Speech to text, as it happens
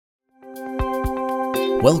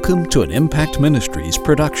Welcome to an Impact Ministries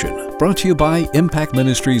production, brought to you by Impact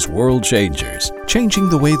Ministries World Changers,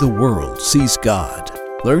 changing the way the world sees God.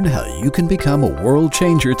 Learn how you can become a world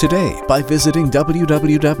changer today by visiting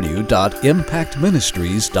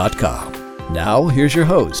www.impactministries.com. Now, here's your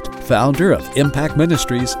host, founder of Impact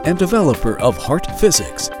Ministries and developer of Heart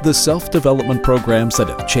Physics, the self-development programs that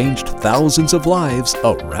have changed thousands of lives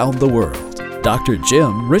around the world, Dr.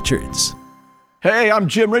 Jim Richards. Hey, I'm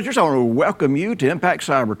Jim Richards. I want to welcome you to Impact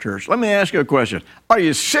Cyber Church. Let me ask you a question. Are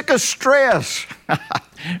you sick of stress?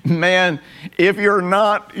 Man, if you're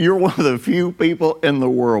not, you're one of the few people in the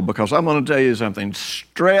world, because I'm going to tell you something.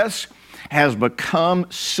 Stress has become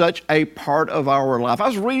such a part of our life. I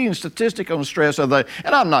was reading a statistic on stress the other day,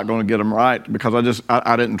 and I'm not going to get them right because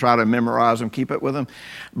I didn't try to memorize them, keep up with them.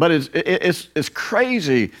 But it's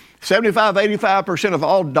crazy. 85% of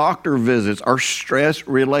all doctor visits are stress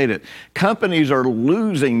related. Companies are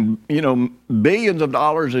losing, billions of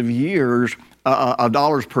dollars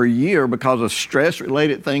per year because of stress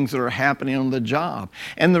related things that are happening on the job.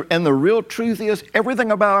 And the real truth is,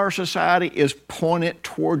 everything about our society is pointed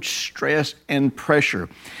towards stress and pressure.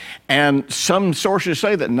 And some sources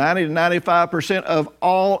say that 90 to 95% of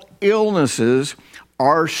all illnesses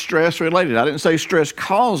are stress related. I didn't say stress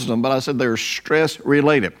caused them, but I said they're stress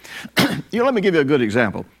related. Let me give you a good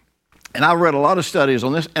example. And I've read a lot of studies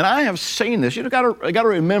on this, and I have seen this. Got to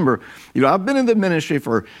remember, I've been in the ministry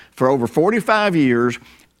for over 45 years,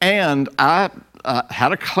 and I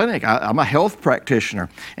had a clinic. I'm a health practitioner,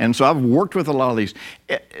 and so I've worked with a lot of these.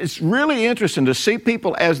 It's really interesting to see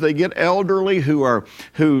people as they get elderly who are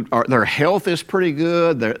their health is pretty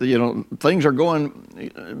good. Things are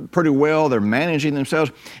going pretty well. They're managing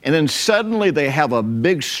themselves, and then suddenly they have a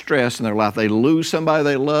big stress in their life. They lose somebody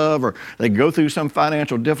they love, or they go through some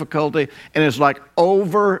financial difficulty, and it's like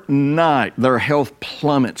overnight their health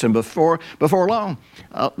plummets, and before long,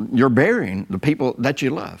 you're burying the people that you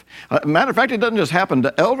love. Matter of fact, it doesn't just happen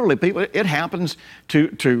to elderly people. It happens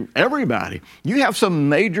to everybody. You have some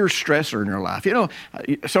major stressor in your life.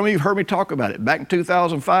 Some of you have heard me talk about it. Back in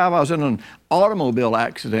 2005, I was in an automobile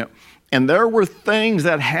accident, and there were things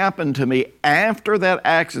that happened to me after that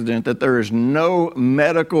accident that there is no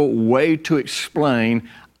medical way to explain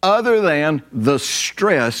other than the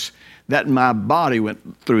stress that my body went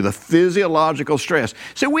through, the physiological stress.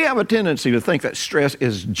 So we have a tendency to think that stress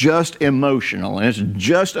is just emotional, and it's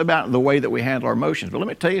just about the way that we handle our emotions. But let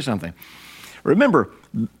me tell you something. Remember,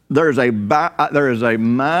 there is a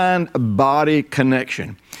mind-body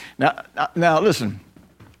connection. Now listen,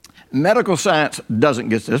 medical science doesn't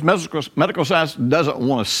get this. Medical science doesn't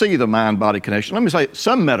want to see the mind-body connection. Let me say,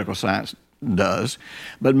 some medical science does,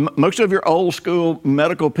 but most of your old school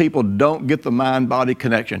medical people don't get the mind-body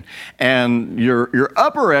connection. And your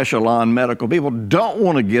upper echelon medical people don't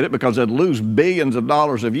want to get it because they'd lose billions of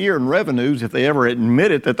dollars a year in revenues if they ever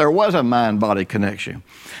admitted that there was a mind-body connection.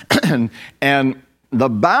 and the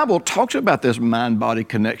Bible talks about this mind-body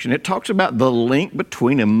connection. It talks about the link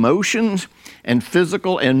between emotions and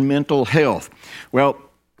physical and mental health. Well,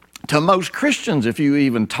 to most Christians, if you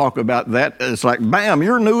even talk about that, it's like, bam,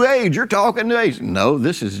 you're New Age, you're talking New Age. No,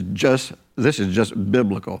 this is just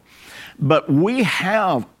biblical. But we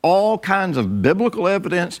have all kinds of biblical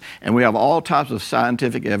evidence, and we have all types of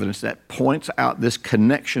scientific evidence that points out this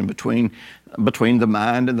connection between the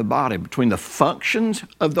mind and the body, between the functions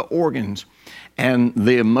of the organs and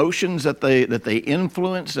the emotions that they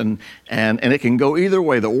influence, and it can go either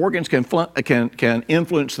way. The organs can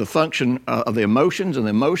influence the function of the emotions, and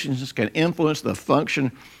the emotions can influence the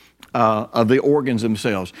function of the organs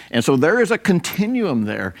themselves. And so there is a continuum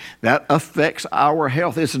there that affects our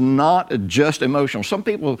health. It's not just emotional.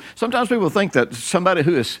 Sometimes people think that somebody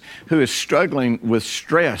who is struggling with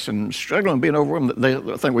stress and struggling with being overwhelmed, they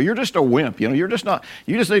think, well, you're just a wimp. You just need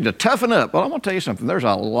to toughen up. Well, I'm going to tell you something. There's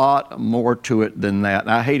a lot more to it than that.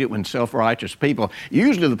 And I hate it when self-righteous people,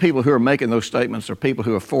 usually the people who are making those statements are people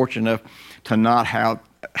who are fortunate enough to not have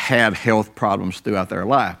had health problems throughout their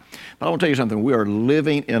life. But I want to tell you something. We are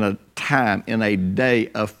living in a time, in a day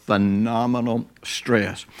of phenomenal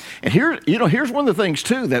stress. And here's one of the things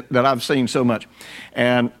too that I've seen so much.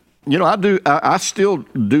 And I still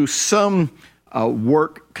do some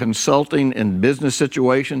work consulting in business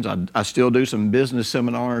situations. I still do some business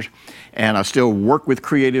seminars, and I still work with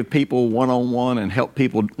creative people one-on-one and help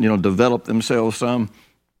people develop themselves some.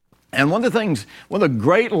 And one of the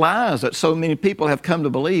great lies that so many people have come to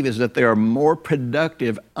believe is that they are more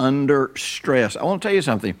productive under stress. I want to tell you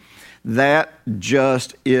something. That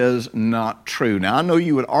just is not true. Now, I know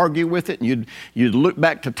you would argue with it, and you'd look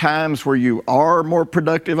back to times where you are more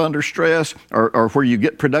productive under stress, or where you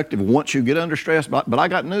get productive once you get under stress, but I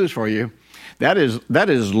got news for you. That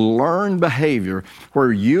is learned behavior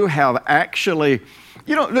where you have actually,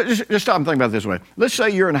 just stop and think about it this way. Let's say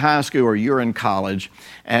you're in high school or you're in college,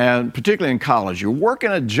 and particularly in college, you're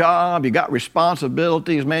working a job, you got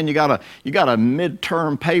responsibilities, man, you got a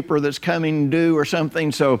midterm paper that's coming due or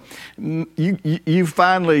something, so you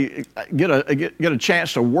finally get a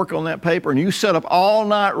chance to work on that paper, and you sit up all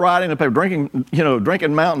night writing the paper,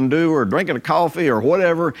 drinking Mountain Dew or drinking a coffee or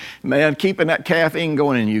whatever, man, keeping that caffeine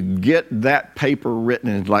going, and you get that paper written,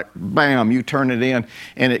 and it's like, bam, you turn it in,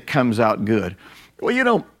 and it comes out good.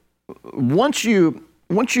 Well, once you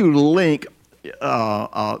link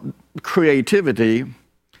creativity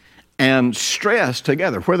and stress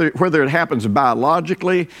together, whether it happens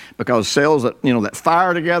biologically because cells that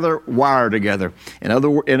fire together wire together. In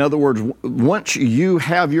other words, once you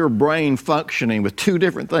have your brain functioning with two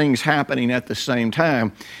different things happening at the same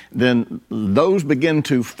time, then those begin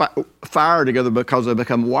to fire together because they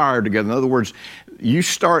become wired together. In other words, you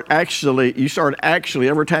start actually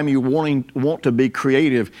every time you want to be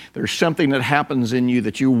creative, there's something that happens in you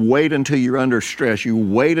that you wait until you're under stress. You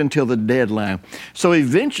wait until the deadline. So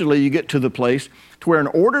eventually you get to the place to where in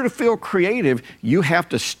order to feel creative, you have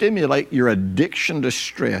to stimulate your addiction to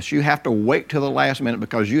stress. You have to wait till the last minute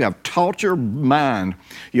because you have taught your mind,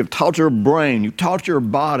 you've taught your brain, you've taught your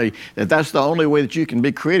body that that's the only way that you can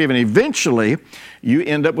be creative. And eventually you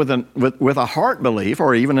end up with a heart belief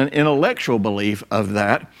or even an intellectual belief of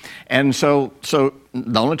that. And so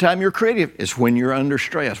the only time you're creative is when you're under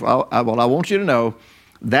stress. Well, I want you to know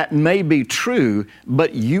that may be true,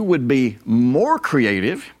 but you would be more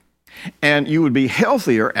creative and you would be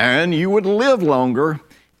healthier and you would live longer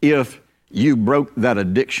if you broke that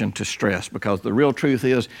addiction to stress, because the real truth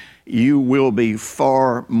is you will be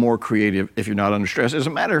far more creative if you're not under stress. As a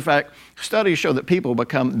matter of fact, studies show that people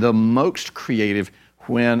become the most creative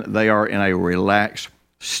when they are in a relaxed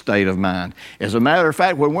state of mind. As a matter of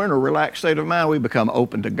fact, when we're in a relaxed state of mind, we become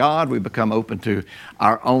open to God, we become open to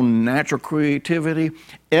our own natural creativity.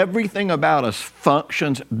 Everything about us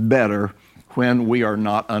functions better when we are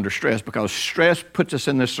not under stress, because stress puts us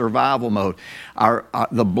in this survival mode.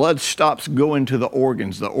 The blood stops going to the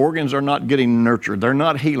organs. The organs are not getting nurtured. They're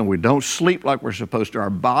not healing. We don't sleep like we're supposed to. Our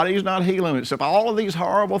body's not healing. Except all of these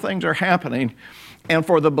horrible things are happening. And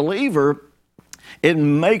for the believer, it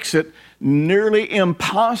makes it nearly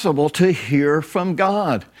impossible to hear from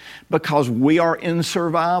God because we are in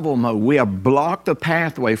survival mode. We have blocked the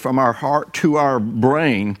pathway from our heart to our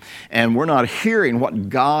brain, and we're not hearing what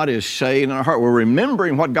God is saying in our heart. We're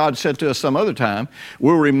remembering what God said to us some other time.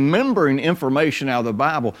 We're remembering information out of the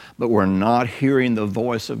Bible, but we're not hearing the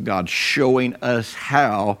voice of God showing us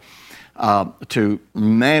how to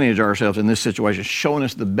manage ourselves in this situation, showing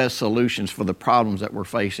us the best solutions for the problems that we're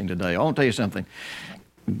facing today. I want to tell you something.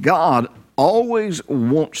 God always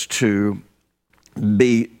wants to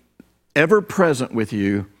be ever present with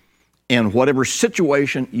you in whatever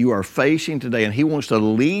situation you are facing today, and He wants to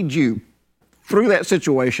lead you through that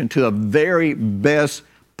situation to the very best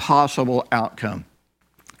possible outcome.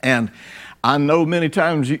 And I know many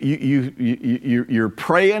times you're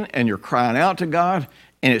praying and you're crying out to God,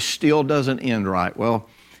 and it still doesn't end right. Well,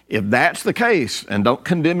 if that's the case, and don't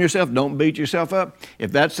condemn yourself, don't beat yourself up,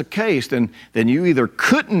 if that's the case, then you either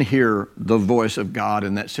couldn't hear the voice of God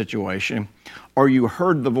in that situation, or you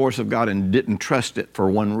heard the voice of God and didn't trust it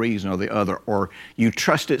for one reason or the other, or you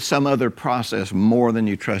trusted some other process more than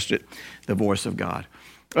you trusted the voice of God.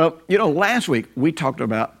 Last week we talked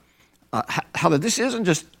about how that this isn't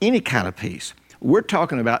just any kind of peace. We're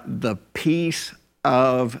talking about the peace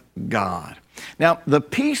of God. Now, the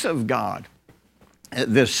peace of God,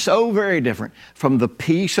 they're so very different from the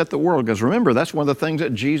peace that the world gives. Remember, that's one of the things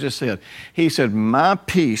that Jesus said. He said, my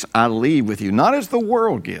peace I leave with you, not as the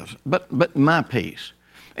world gives, but my peace.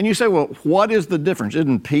 And you say, well, what is the difference?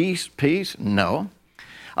 Isn't peace peace? No.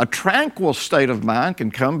 A tranquil state of mind can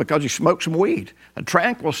come because you smoke some weed. A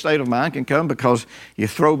tranquil state of mind can come because you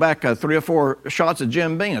throw back 3 or 4 shots of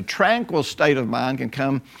Jim Beam. A tranquil state of mind can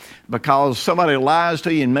come because somebody lies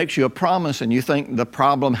to you and makes you a promise and you think the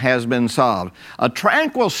problem has been solved. A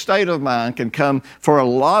tranquil state of mind can come for a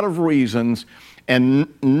lot of reasons, and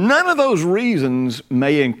none of those reasons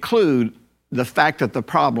may include the fact that the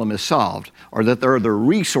problem is solved or that there are the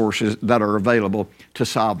resources that are available to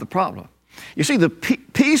solve the problem. You see, the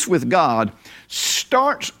peace with God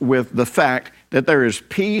starts with the fact that there is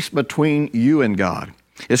peace between you and God.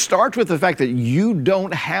 It starts with the fact that you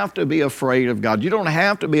don't have to be afraid of God. You don't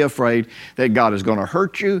have to be afraid that God is going to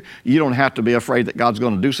hurt you. You don't have to be afraid that God's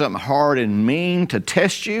going to do something hard and mean to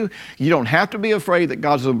test you. You don't have to be afraid that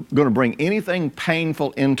God's going to bring anything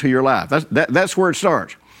painful into your life. That's where it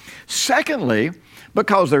starts. Secondly,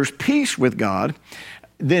 because there's peace with God,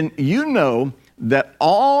 then you know that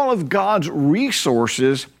all of God's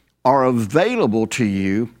resources are available to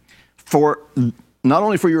you for not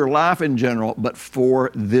only for your life in general, but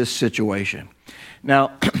for this situation.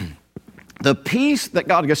 Now, the peace that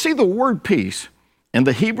God gives, see the word peace in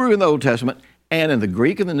the Hebrew in the Old Testament and in the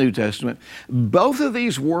Greek in the New Testament, both of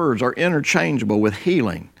these words are interchangeable with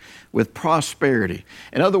healing, with prosperity.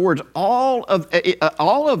 In other words, all of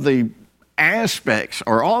the aspects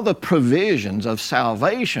or all the provisions of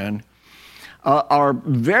salvation are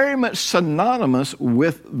very much synonymous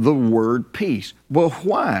with the word peace. Well,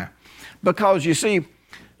 why? Because you see,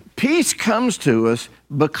 peace comes to us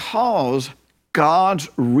because God's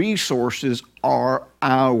resources are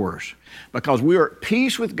ours. Because we are at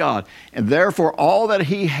peace with God, and therefore all that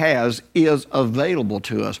He has is available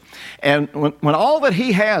to us. And when all that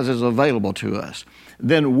He has is available to us,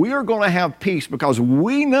 then we are going to have peace because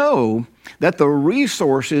we know that the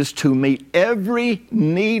resources to meet every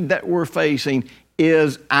need that we're facing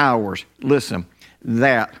is ours. Listen,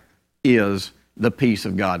 that is the peace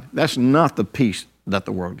of God. That's not the peace that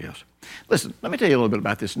the world gives. Listen, let me tell you a little bit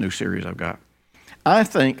about this new series I've got. I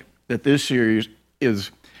think that this series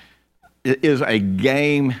is a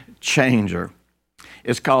game changer.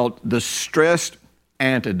 It's called The Stress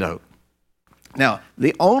Antidote. Now,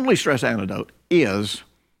 the only stress antidote is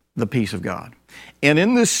the peace of God. And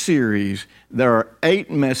in this series, there are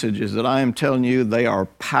 8 messages that I am telling you, they are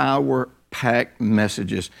power-packed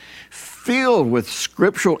messages filled with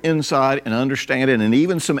scriptural insight and understanding and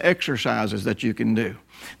even some exercises that you can do.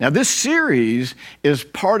 Now, this series is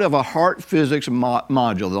part of a heart physics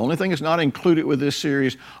module. The only thing that's not included with this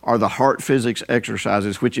series are the heart physics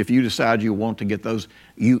exercises, which if you decide you want to get those,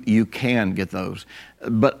 you can get those.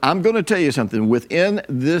 But I'm going to tell you something. Within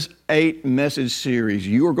this 8-message series,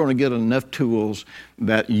 you are going to get enough tools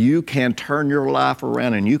that you can turn your life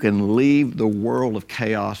around and you can leave the world of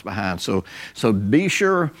chaos behind. So be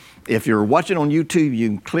sure, if you're watching on YouTube, you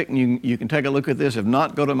can click and you can take a look at this. If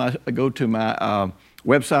not, go to my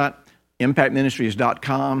website,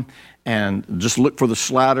 impactministries.com, and just look for the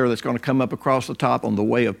slider that's going to come up across the top on the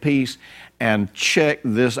way of peace, and check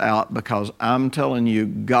this out, because I'm telling you,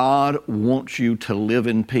 God wants you to live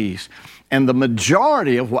in peace. And the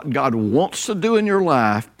majority of what God wants to do in your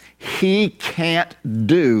life, He can't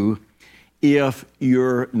do if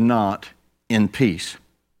you're not in peace.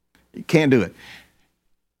 You can't do it.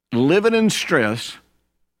 Living in stress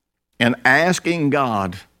and asking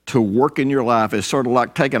God to work in your life is sort of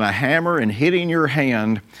like taking a hammer and hitting your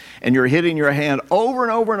hand, and you're hitting your hand over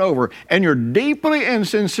and over and over, and you're deeply and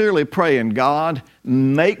sincerely praying, God,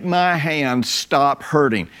 make my hand stop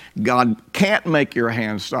hurting. God can't make your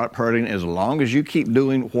hand stop hurting as long as you keep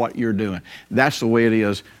doing what you're doing. That's the way it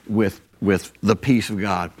is with the peace of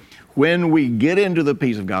God. When we get into the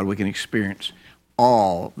peace of God, we can experience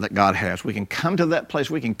all that God has. We can come to that place,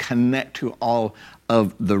 we can connect to all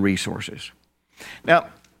of the resources. Now,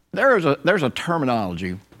 there's a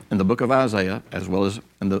terminology in the book of Isaiah, as well as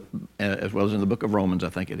in the book of Romans, I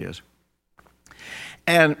think it is,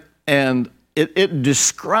 and it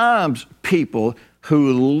describes people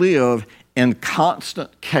who live in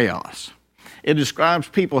constant chaos. It describes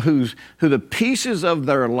people who the pieces of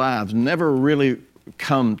their lives never really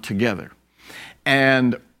come together.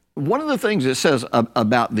 And one of the things it says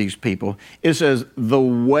about these people, it says, the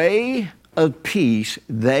way of peace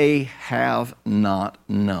they have not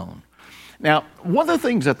known. Now, one of the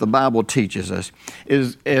things that the Bible teaches us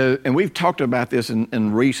is, and we've talked about this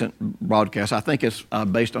in recent broadcasts, I think it's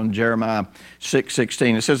based on Jeremiah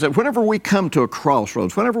 6:16. It says that whenever we come to a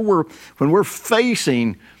crossroads, when we're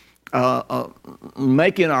facing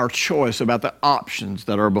making our choice about the options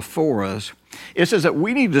that are before us, it says that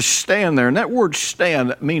we need to stand there. And that word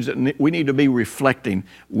stand means that we need to be reflecting,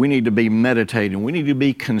 we need to be meditating, we need to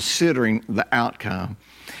be considering the outcome.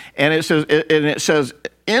 And it says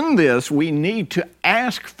in this, we need to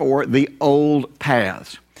ask for the old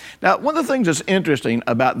paths. Now, one of the things that's interesting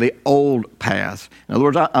about the old paths, in other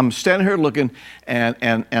words, I'm standing here looking and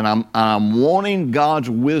I'm wanting God's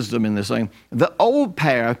wisdom in this thing. The old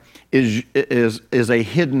path is a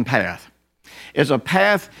hidden path. It's a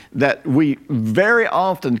path that we very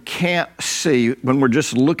often can't see when we're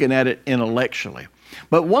just looking at it intellectually.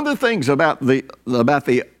 But one of the things about the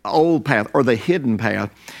old path or the hidden path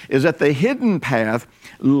is that the hidden path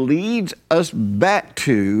leads us back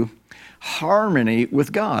to harmony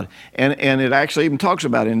with God. And it actually even talks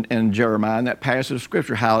about in Jeremiah, in that passage of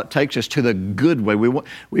Scripture, how it takes us to the good way. We want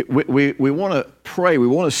to pray, we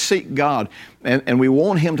want to seek God, and we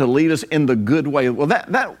want Him to lead us in the good way. Well,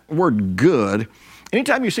 that word good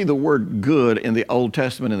anytime you see the word good in the Old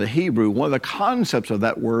Testament in the Hebrew, one of the concepts of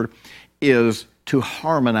that word is to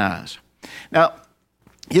harmonize. Now,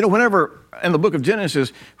 whenever in the book of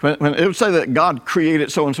Genesis, when it would say that God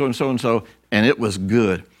created so-and-so and so-and-so, and it was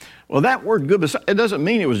good. Well, that word good, it doesn't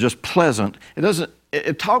mean it was just pleasant.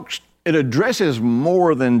 It addresses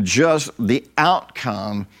more than just the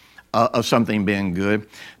outcome of something being good,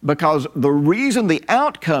 because the reason the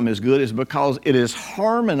outcome is good is because it is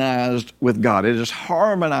harmonized with God. It is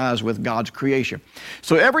harmonized with God's creation.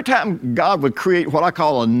 So every time God would create what I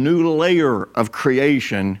call a new layer of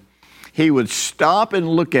creation, He would stop and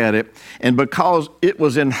look at it, and because it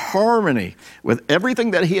was in harmony with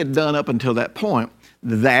everything that He had done up until that point,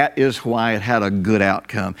 that is why it had a good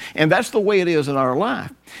outcome. And that's the way it is in our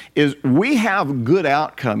life, is we have good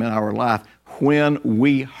outcome in our life when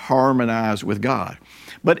we harmonize with God.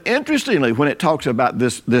 But interestingly, when it talks about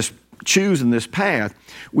this choosing this path,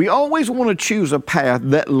 we always want to choose a path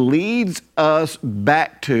that leads us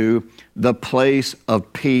back to the place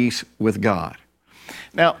of peace with God.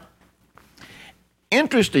 Now,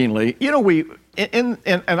 interestingly, in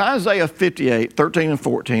Isaiah 58, 13 and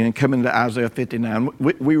 14, and coming to Isaiah 59,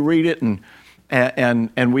 we read it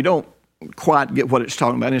and we don't quite get what it's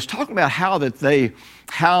talking about. And it's talking about how that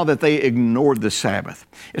they ignored the Sabbath.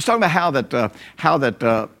 It's talking about how that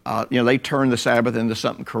they turned the Sabbath into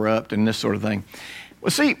something corrupt and this sort of thing.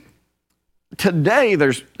 Well, see, today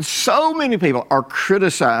there's so many people are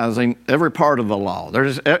criticizing every part of the law.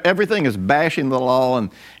 Everything is bashing the law,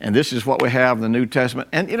 and this is what we have in the New Testament.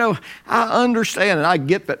 And I understand and I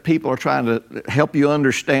get that people are trying to help you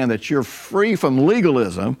understand that you're free from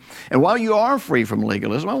legalism. And while you are free from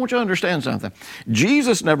legalism, I want you to understand something.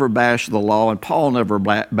 Jesus never bashed the law, and Paul never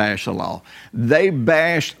bashed the law. They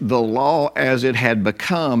bashed the law as it had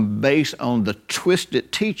become based on the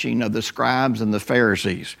twisted teaching of the scribes and the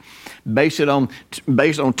Pharisees. Based on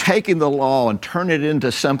taking the law and turning it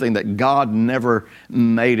into something that God never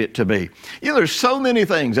made it to be. There's so many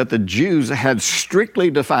things that the Jews had strictly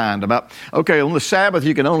defined about, okay, on the Sabbath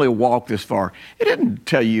you can only walk this far. It didn't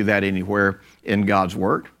tell you that anywhere in God's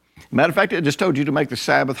Word. Matter of fact, it just told you to make the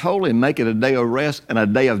Sabbath holy and make it a day of rest and a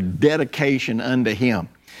day of dedication unto Him.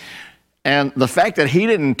 And the fact that He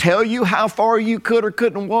didn't tell you how far you could or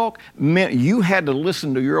couldn't walk meant you had to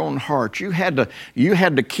listen to your own heart. You had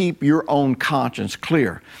to keep your own conscience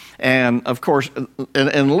clear. And of course,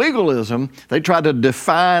 in legalism, they tried to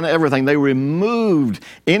define everything. They removed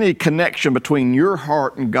any connection between your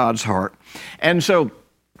heart and God's heart. And so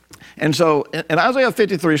in Isaiah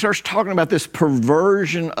 53, it starts talking about this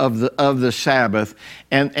perversion of the Sabbath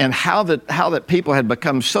and how that people had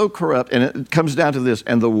become so corrupt. And it comes down to this,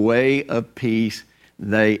 and the way of peace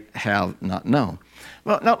they have not known.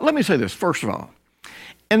 Well, now let me say this, first of all.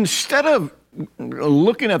 Instead of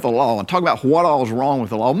looking at the law and talking about what all is wrong with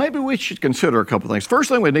the law, maybe we should consider a couple things. First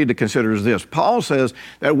thing we need to consider is this. Paul says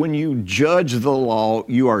that when you judge the law,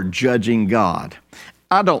 you are judging God.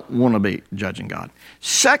 I don't want to be judging God.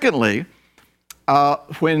 Secondly,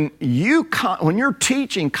 when your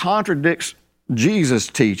teaching contradicts Jesus'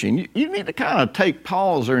 teaching, you need to kind of take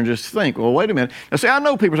pause there and just think, well, wait a minute. Now, see, I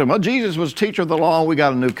know people say, well, Jesus was a teacher of the law and we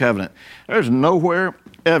got a new covenant. There's nowhere,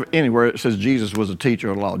 anywhere it says Jesus was a teacher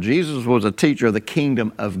of the law. Jesus was a teacher of the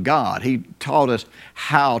kingdom of God. He taught us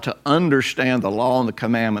how to understand the law and the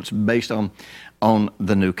commandments based on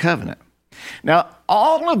the new covenant. Now,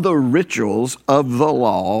 all of the rituals of the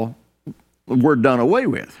law were done away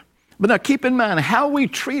with. But now keep in mind how we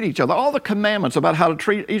treat each other, all the commandments about how to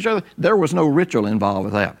treat each other, there was no ritual involved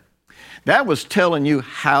with that. That was telling you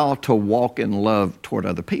how to walk in love toward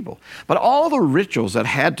other people. But all the rituals that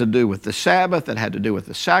had to do with the Sabbath, that had to do with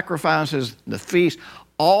the sacrifices, the feast,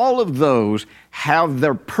 all of those have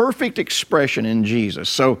their perfect expression in Jesus.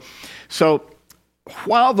 So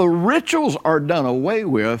while the rituals are done away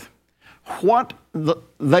with, what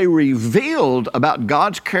they revealed about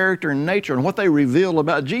God's character and nature and what they revealed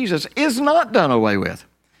about Jesus is not done away with.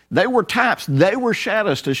 They were types, they were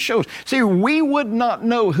shadows to show us. See, we would not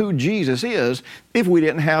know who Jesus is if we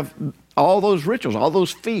didn't have all those rituals, all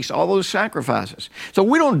those feasts, all those sacrifices. So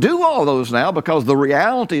we don't do all those now because the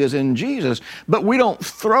reality is in Jesus, but we don't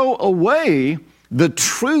throw away the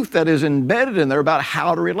truth that is embedded in there about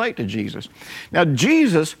how to relate to Jesus. Now,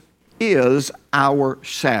 Jesus is our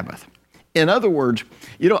Sabbath. In other words,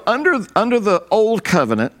 under the old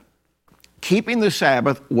covenant, keeping the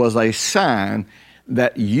Sabbath was a sign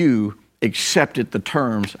that you accepted the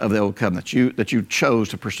terms of the old covenant, that you chose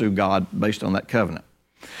to pursue God based on that covenant.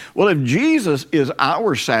 Well, if Jesus is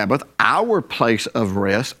our Sabbath, our place of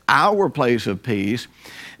rest, our place of peace,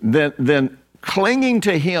 then clinging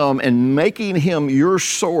to Him and making Him your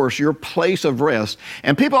source, your place of rest.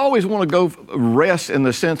 And people always want to go rest in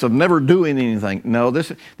the sense of never doing anything. No,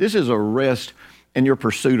 this is a rest in your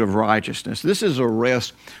pursuit of righteousness. This is a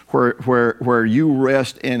rest where you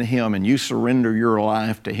rest in Him and you surrender your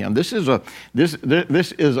life to Him. This is a rest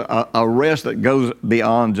that goes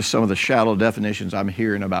beyond just some of the shallow definitions I'm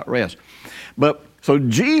hearing about rest. But so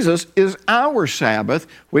Jesus is our Sabbath,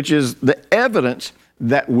 which is the evidence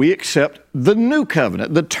that we accept the new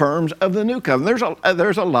covenant, the terms of the new covenant.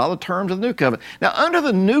 There's a lot of terms of the new covenant. Now, under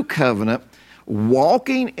the new covenant,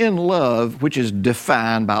 walking in love, which is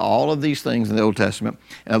defined by all of these things in the Old Testament,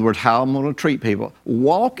 in other words, how I'm going to treat people,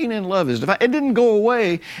 walking in love is defined. It didn't go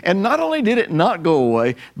away, and not only did it not go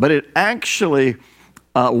away, but it actually,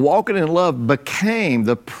 walking in love became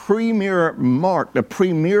the premier mark, the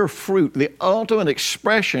premier fruit, the ultimate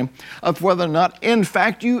expression of whether or not, in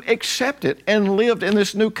fact, you accept it and lived in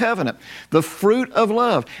this new covenant. The fruit of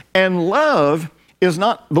love. And love is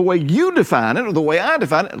not the way you define it or the way I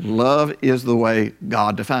define it. Love is the way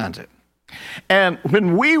God defines it. And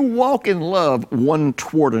when we walk in love one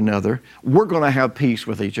toward another, we're going to have peace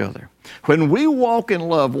with each other. When we walk in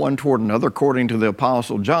love one toward another, according to the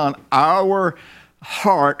Apostle John, our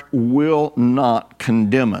heart will not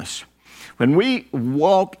condemn us. When we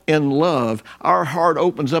walk in love, our heart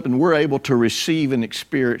opens up and we're able to receive and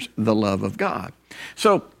experience the love of God.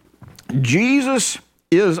 So Jesus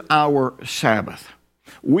is our Sabbath.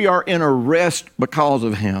 We are in a rest because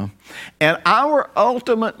of Him. And our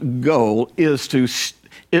ultimate goal is to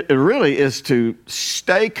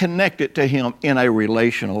stay connected to Him in a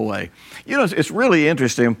relational way. You know, it's really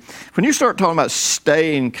interesting. When you start talking about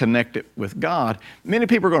staying connected with God, many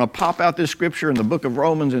people are going to pop out this scripture in the book of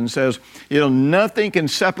Romans and says, nothing can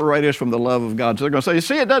separate us from the love of God. So they're going to say, you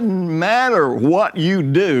see, it doesn't matter what you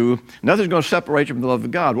do, nothing's going to separate you from the love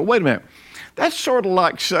of God. Well, wait a minute. That's sort of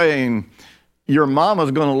like saying your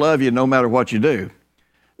mama's going to love you no matter what you do.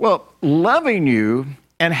 Well, loving you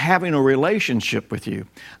and having a relationship with you,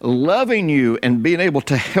 loving you and being able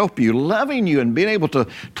to help you, loving you and being able to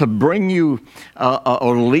bring you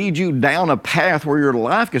or lead you down a path where your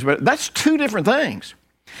life gets better, that's two different things.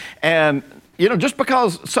 And, just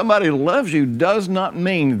because somebody loves you does not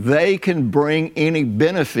mean they can bring any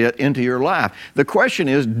benefit into your life. The question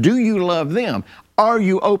is, do you love them? Are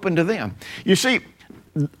you open to them? You see,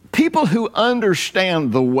 people who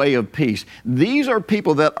understand the way of peace, these are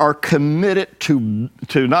people that are committed to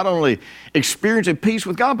not only experiencing peace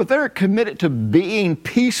with God, but they're committed to being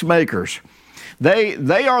peacemakers.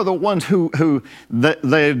 They are the ones who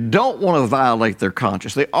they don't want to violate their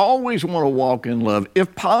conscience. They always want to walk in love.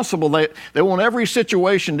 If possible, they want every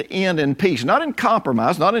situation to end in peace, not in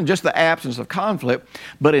compromise, not in just the absence of conflict,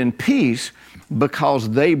 but in peace, because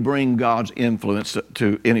they bring God's influence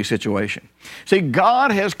to any situation. See, God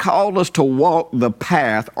has called us to walk the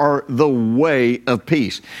path or the way of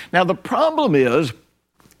peace. Now, the problem is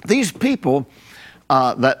these people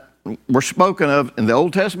that were spoken of in the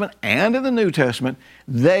Old Testament and in the New Testament,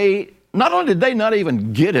 not only did they not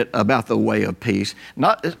even get it about the way of peace,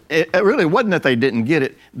 it really wasn't that they didn't get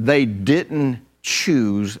it, they didn't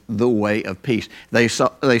choose the way of peace. They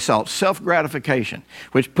sought self-gratification,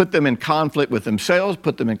 which put them in conflict with themselves,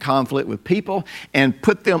 put them in conflict with people, and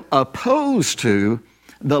put them opposed to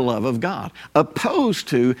the love of God, opposed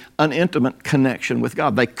to an intimate connection with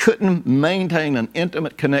God. They couldn't maintain an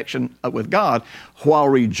intimate connection with God while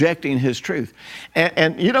rejecting His truth.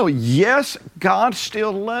 And yes, God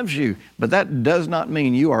still loves you, but that does not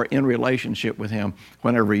mean you are in relationship with Him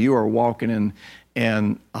whenever you are walking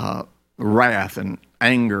in wrath and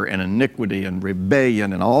anger and iniquity and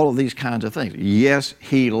rebellion and all of these kinds of things. Yes,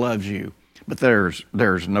 He loves you, but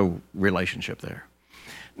there's no relationship there.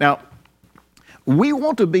 Now, we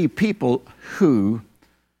want to be people who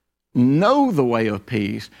know the way of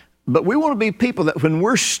peace, but we want to be people that when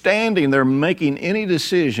we're standing there making any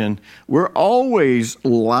decision, we're always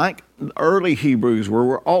like early Hebrews, where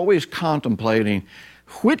we're always contemplating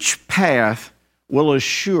which path will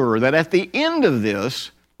assure that at the end of this,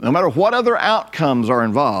 no matter what other outcomes are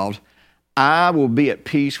involved, I will be at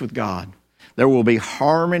peace with God. There will be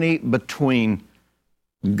harmony between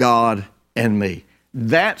God and me.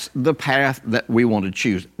 That's the path that we want to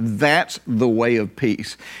choose. That's the way of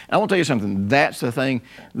peace. And I want to tell you something. That's the thing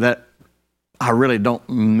that I really don't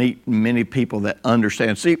meet many people that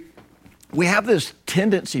understand. See, we have this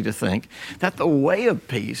tendency to think that the way of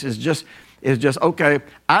peace is just, okay,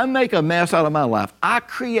 I make a mess out of my life. I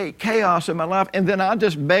create chaos in my life, and then I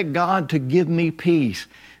just beg God to give me peace.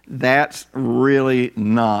 That's really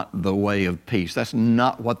not the way of peace. That's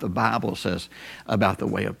not what the Bible says about the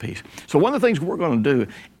way of peace. So one of the things we're going to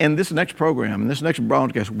do in this next program, in this next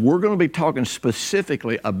broadcast, we're going to be talking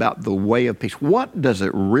specifically about the way of peace. What does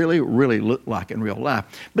it really, really look like in real life?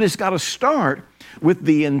 But it's got to start with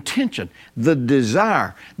the intention, the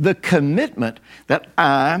desire, the commitment that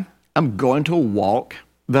I am going to walk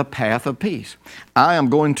the path of peace. I'm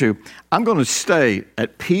going to stay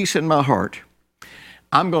at peace in my heart.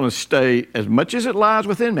 I'm going to stay as much as it lies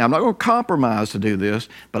within me. I'm not going to compromise to do this,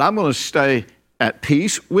 but I'm going to stay at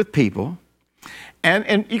peace with people.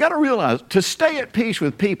 And you got to realize, to stay at peace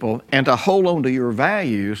with people and to hold on to your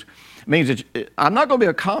values means that I'm not going to be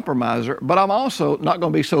a compromiser, but I'm also not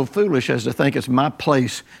going to be so foolish as to think it's my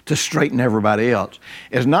place to straighten everybody else.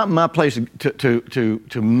 It's not my place to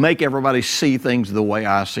make everybody see things the way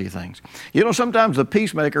I see things. You know, sometimes the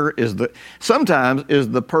peacemaker is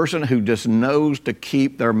the person who just knows to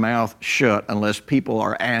keep their mouth shut unless people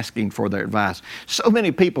are asking for their advice. So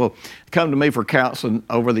many people come to me for counseling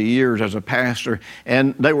over the years as a pastor,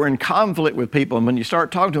 and they were in conflict with people. And when you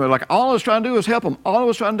start talking to them, like, all I was trying to do is help them. All I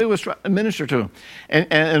was trying to do was try to minister to them.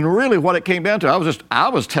 And really what it came down to, I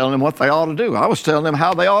was telling them what they ought to do. I was telling them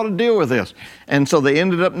how they ought to deal with this. And so they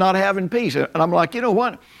ended up not having peace. And I'm like, you know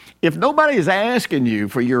what? If nobody is asking you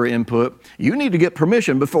for your input, you need to get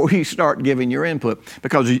permission before you start giving your input,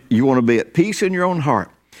 because you want to be at peace in your own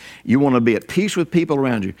heart. You want to be at peace with people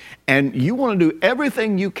around you. And you want to do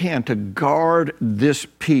everything you can to guard this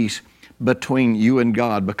peace between you and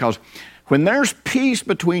God, because when there's peace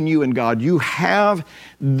between you and God, you have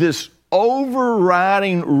this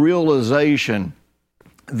overriding realization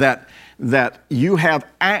that you have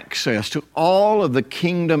access to all of the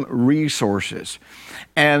kingdom resources.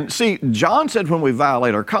 And see, John said when we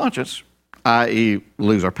violate our conscience, i.e.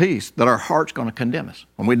 lose our peace, that our heart's going to condemn us.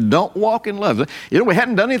 When we don't walk in love, we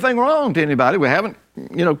hadn't done anything wrong to anybody. We haven't,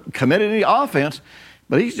 committed any offense.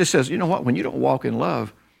 But he just says, you know what? When you don't walk in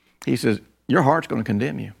love, he says, your heart's going to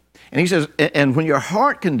condemn you. And he says, and when your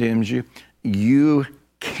heart condemns you, you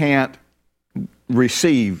can't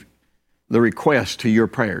receive the request to your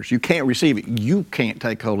prayers. You can't receive it. You can't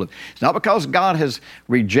take hold of it. It's not because God has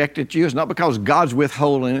rejected you. It's not because God's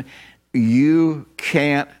withholding it. You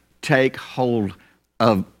can't take hold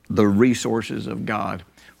of the resources of God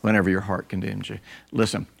whenever your heart condemns you.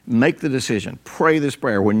 Listen, make the decision. Pray this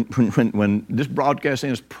prayer. When this broadcast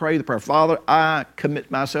ends, pray the prayer. Father, I commit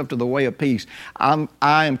myself to the way of peace. I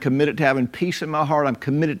am committed to having peace in my heart. I'm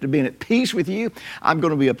committed to being at peace with you. I'm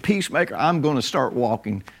going to be a peacemaker. I'm going to start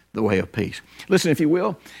walking the way of peace. Listen, if you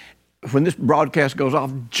will, when this broadcast goes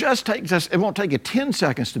off, it won't take you 10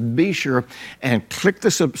 seconds to be sure and click the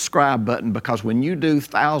subscribe button, because when you do,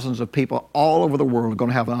 thousands of people all over the world are going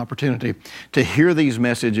to have an opportunity to hear these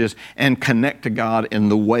messages and connect to God in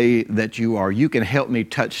the way that you are. You can help me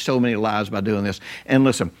touch so many lives by doing this. And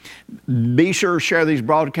listen, be sure to share these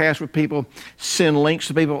broadcasts with people, send links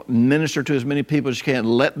to people, minister to as many people as you can.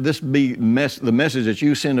 Let this be the message that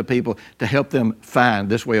you send to people to help them find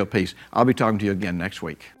this way of peace. I'll be talking to you again next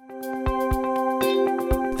week.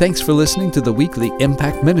 Thanks for listening to the weekly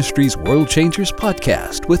Impact Ministries World Changers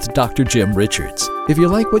podcast with Dr. Jim Richards. If you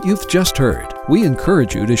like what you've just heard, we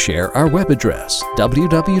encourage you to share our web address,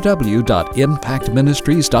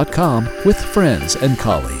 www.impactministries.com, with friends and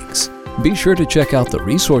colleagues. Be sure to check out the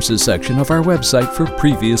resources section of our website for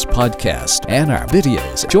previous podcasts and our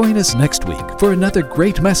videos. Join us next week for another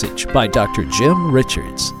great message by Dr. Jim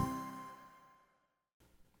Richards.